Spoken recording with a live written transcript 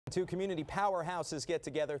Two community powerhouses get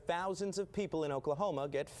together. Thousands of people in Oklahoma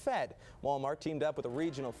get fed. Walmart teamed up with a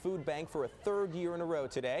regional food bank for a third year in a row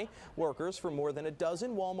today. Workers from more than a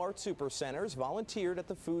dozen Walmart supercenters volunteered at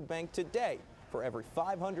the food bank today. For every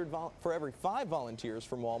 5 volunteers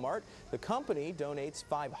from Walmart, the company donates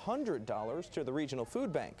 $500 to the regional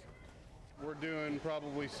food bank. We're doing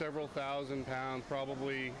probably several thousand pounds,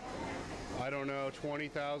 probably, I don't know,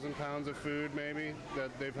 20,000 pounds of food maybe that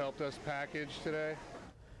they've helped us package today.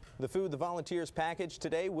 The food the volunteers packaged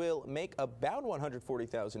today will make about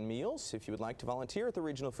 140,000 meals. If you would like to volunteer at the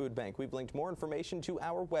Regional Food Bank, we've linked more information to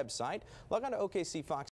our website. Log on to OKC Fox.